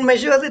investment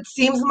measures, it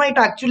seems, might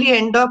actually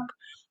end up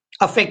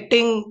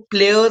affecting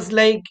players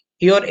like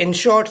your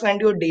InShots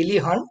and your Daily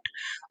Hunt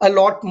a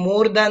lot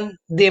more than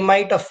they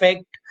might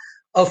affect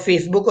a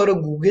Facebook or a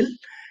Google.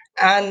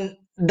 And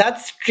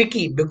that's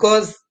tricky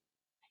because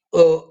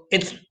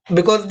it's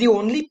because the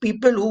only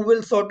people who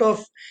will sort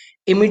of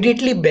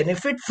immediately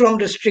benefit from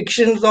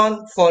restrictions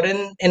on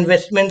foreign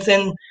investments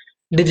in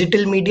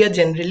digital media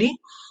generally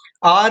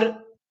are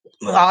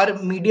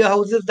media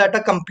houses that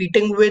are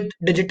competing with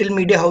digital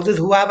media houses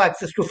who have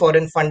access to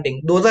foreign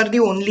funding. Those are the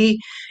only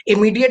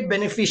immediate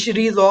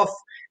beneficiaries of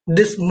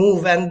this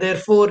move, and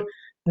therefore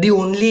the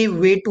only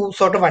way to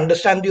sort of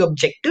understand the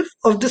objective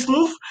of this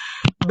move,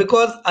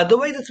 because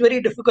otherwise it's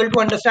very difficult to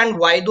understand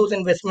why those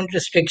investment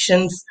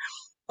restrictions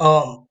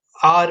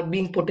are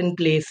being put in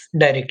place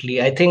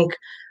directly. I think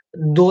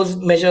those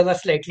measures are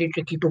slightly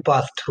tricky to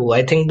pass through.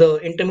 I think the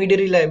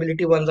intermediary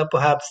liability ones are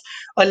perhaps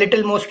a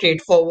little more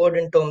straightforward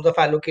in terms of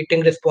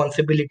allocating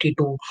responsibility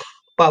to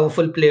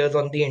powerful players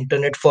on the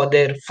internet for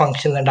their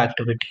functions and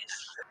activities.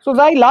 So,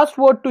 Zai, last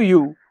word to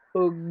you.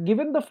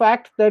 Given the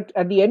fact that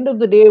at the end of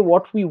the day,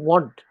 what we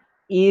want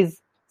is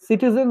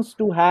citizens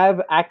to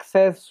have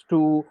access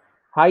to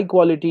high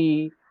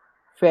quality,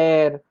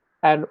 fair,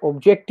 and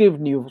objective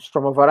news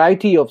from a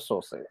variety of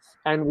sources.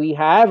 And we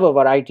have a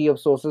variety of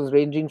sources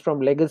ranging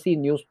from legacy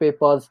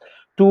newspapers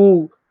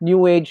to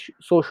new age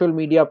social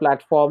media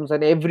platforms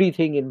and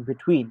everything in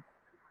between.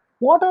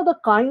 What are the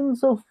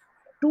kinds of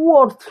two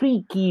or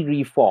three key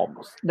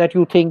reforms that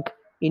you think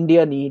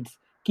India needs,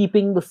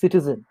 keeping the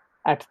citizen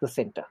at the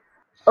center?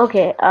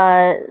 Okay,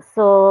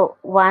 so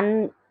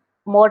one,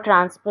 more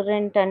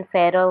transparent and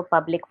fairer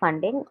public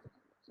funding,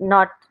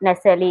 not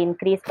necessarily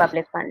increased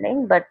public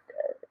funding, but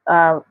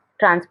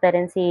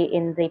transparency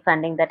in the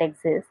funding that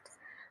exists.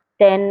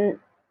 Then,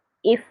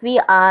 if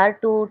we are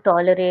to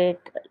tolerate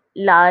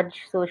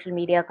large social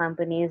media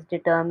companies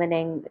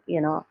determining,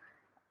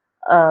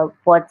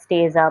 what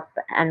stays up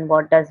and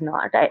what does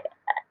not,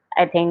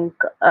 I think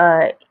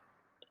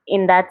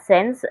in that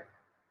sense,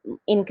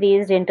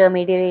 increased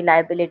intermediary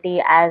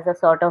liability as a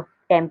sort of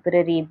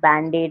temporary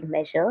band-aid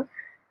measure,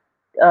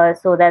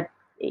 so that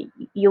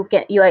you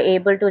are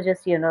able to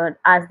just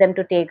ask them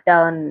to take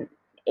down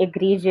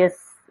egregious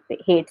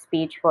hate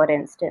speech, for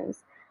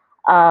instance.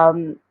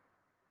 um,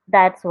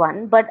 that's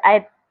one, but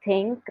I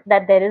think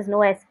that there is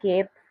no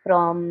escape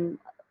from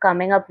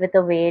coming up with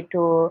a way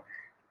to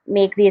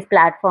make these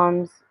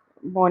platforms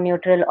more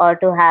neutral, or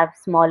to have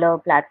smaller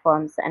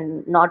platforms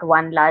and not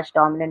one large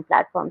dominant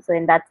platform. So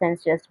in that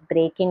sense, just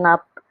breaking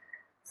up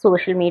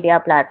social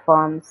media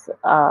platforms,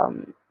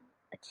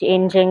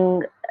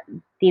 changing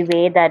the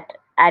way that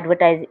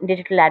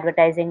digital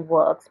advertising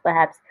works,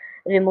 perhaps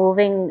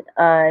removing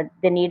the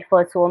need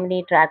for so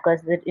many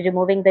trackers,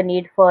 removing the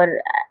need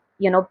for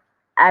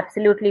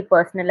absolutely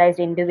personalized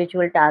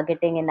individual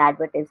targeting in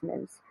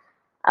advertisements,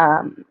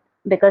 um,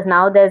 because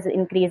now there's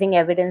increasing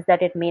evidence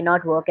that it may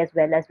not work as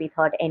well as we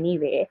thought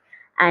anyway,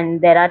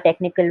 and there are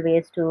technical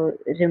ways to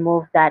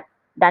remove that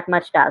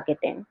much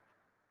targeting.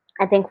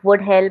 I think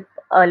would help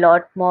a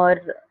lot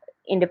more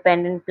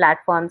independent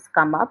platforms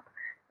come up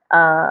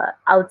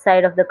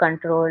outside of the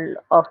control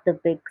of the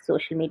big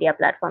social media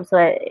platforms.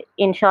 So,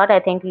 in short,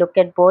 I think look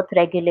at both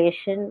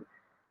regulation,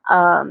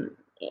 um,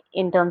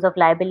 in terms of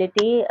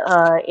liability,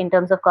 in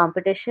terms of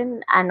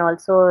competition, and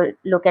also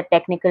look at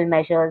technical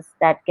measures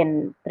that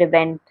can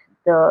prevent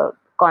the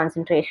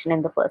concentration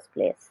in the first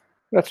place.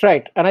 That's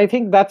right. And I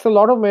think that's a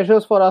lot of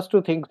measures for us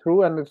to think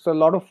through, and it's a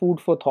lot of food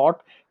for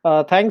thought.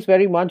 Thanks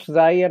very much,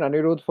 Zai and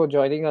Anirudh, for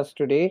joining us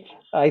today.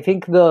 I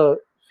think the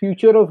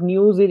future of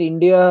news in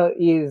India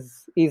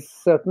is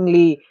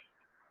certainly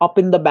up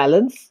in the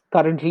balance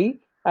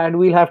currently, and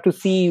we'll have to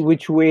see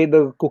which way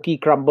the cookie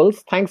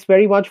crumbles. Thanks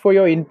very much for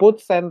your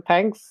inputs, and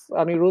thanks,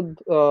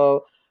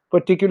 Anirudh,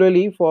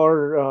 particularly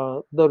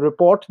for the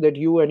report that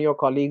you and your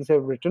colleagues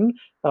have written.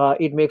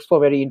 It makes for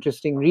very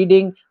interesting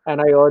reading, and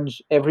I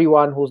urge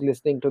everyone who's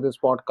listening to this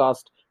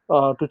podcast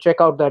to check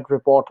out that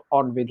report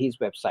on Vidhi's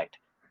website.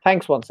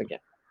 Thanks once again.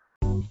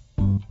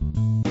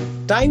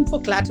 Time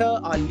for Clatter,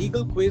 our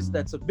legal quiz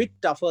that's a bit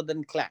tougher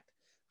than Clat.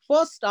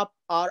 First up,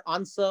 our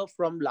answer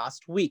from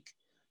last week.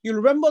 You'll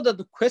remember that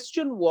the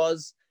question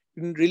was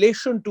in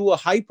relation to a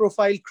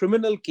high-profile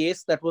criminal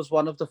case that was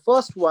one of the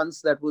first ones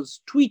that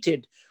was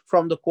tweeted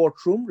from the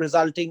courtroom,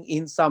 resulting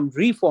in some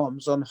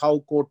reforms on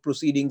how court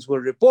proceedings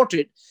were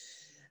reported.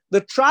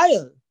 The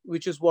trial,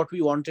 which is what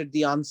we wanted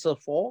the answer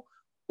for,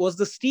 was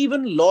the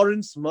Stephen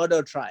Lawrence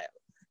murder trial.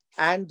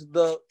 And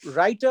the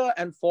writer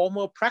and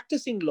former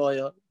practicing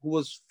lawyer who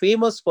was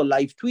famous for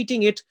live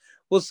tweeting it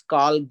was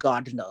Carl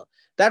Gardner.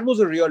 That was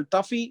a real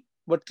toughie,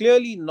 but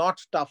clearly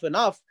not tough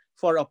enough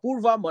for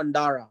Apurva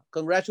Mandara.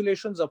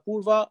 Congratulations,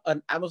 Apurva.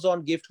 An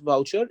Amazon gift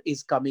voucher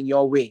is coming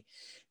your way.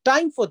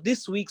 Time for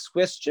this week's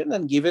question,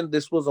 and given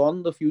this was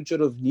on the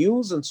future of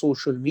news and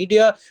social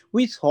media,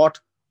 we thought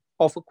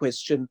of a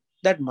question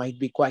that might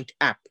be quite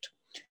apt.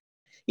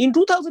 In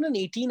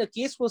 2018, a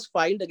case was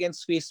filed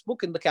against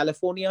Facebook in the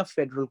California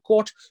federal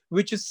court,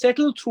 which is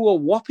settled through a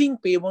whopping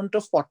payment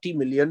of $40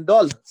 million.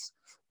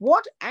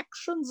 What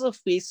actions of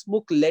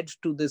Facebook led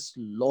to this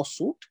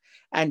lawsuit?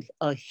 And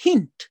a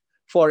hint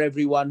for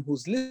everyone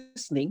who's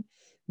listening,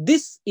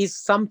 this is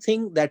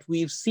something that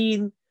we've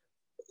seen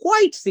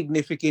quite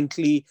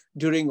significantly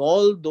during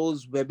all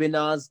those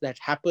webinars that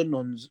happen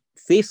on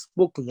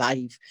Facebook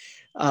Live.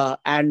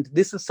 And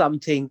this is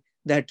something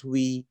that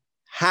we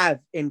have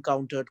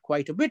encountered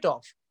quite a bit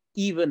of,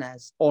 even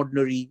as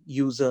ordinary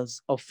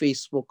users of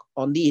Facebook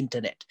on the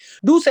internet.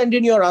 Do send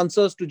in your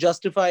answers to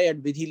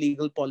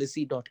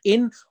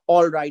justify@vidhilegalpolicy.in.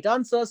 All right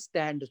answers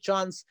stand a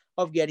chance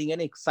of getting an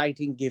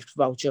exciting gift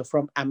voucher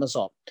from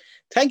Amazon.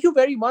 Thank you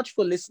very much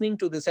for listening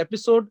to this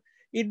episode.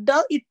 It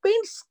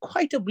paints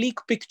quite a bleak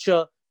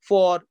picture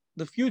for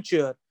the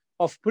future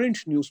of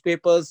print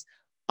newspapers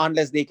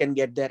unless they can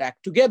get their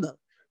act together.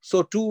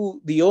 So to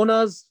the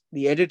owners,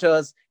 the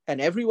editors, and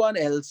everyone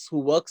else who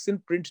works in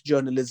print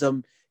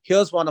journalism,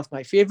 here's one of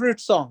my favorite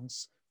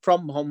songs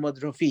from Mohammad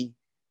Rafi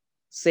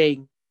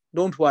saying,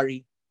 "Don't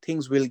worry,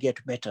 things will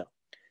get better."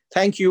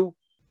 Thank you.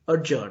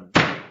 Adjourned.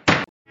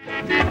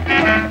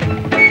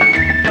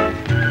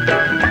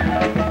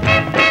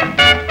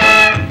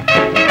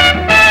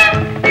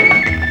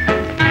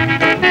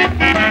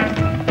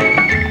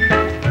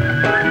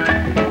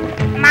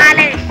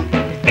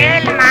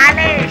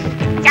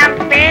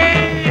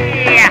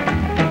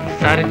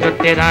 Sir जो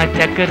तेरा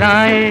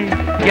चकराए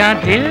या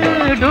दिल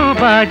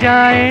डूबा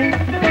जाए,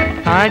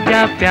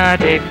 आजा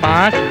प्यारे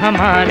पास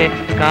हमारे,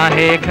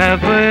 काहे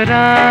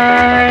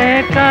घबराए,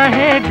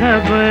 काहे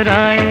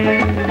घबराए।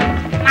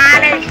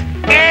 मालिश,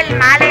 तेल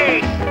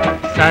मालिश।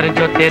 सर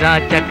जो तेरा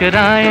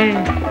चकराए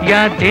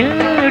या दिल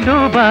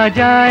डूबा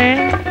जाए,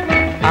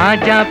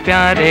 आजा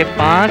प्यारे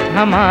पास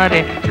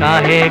हमारे,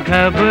 काहे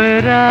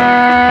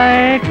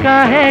घबराए,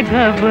 काहे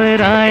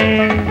घबराए।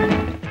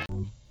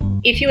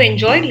 If you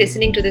enjoyed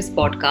listening to this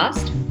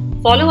podcast,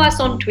 follow us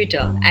on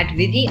Twitter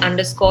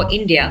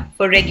 @Vidhi_India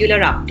for regular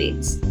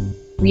updates.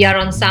 We are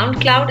on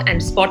SoundCloud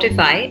and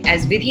Spotify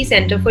as Vidhi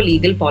Center for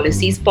Legal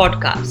Policies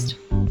podcast.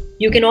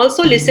 You can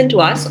also listen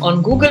to us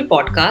on Google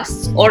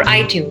Podcasts or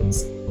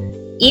iTunes.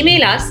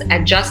 Email us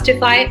at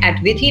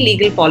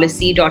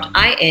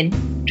justify@vidhilegalpolicy.in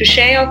to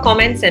share your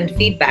comments and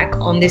feedback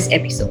on this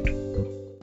episode.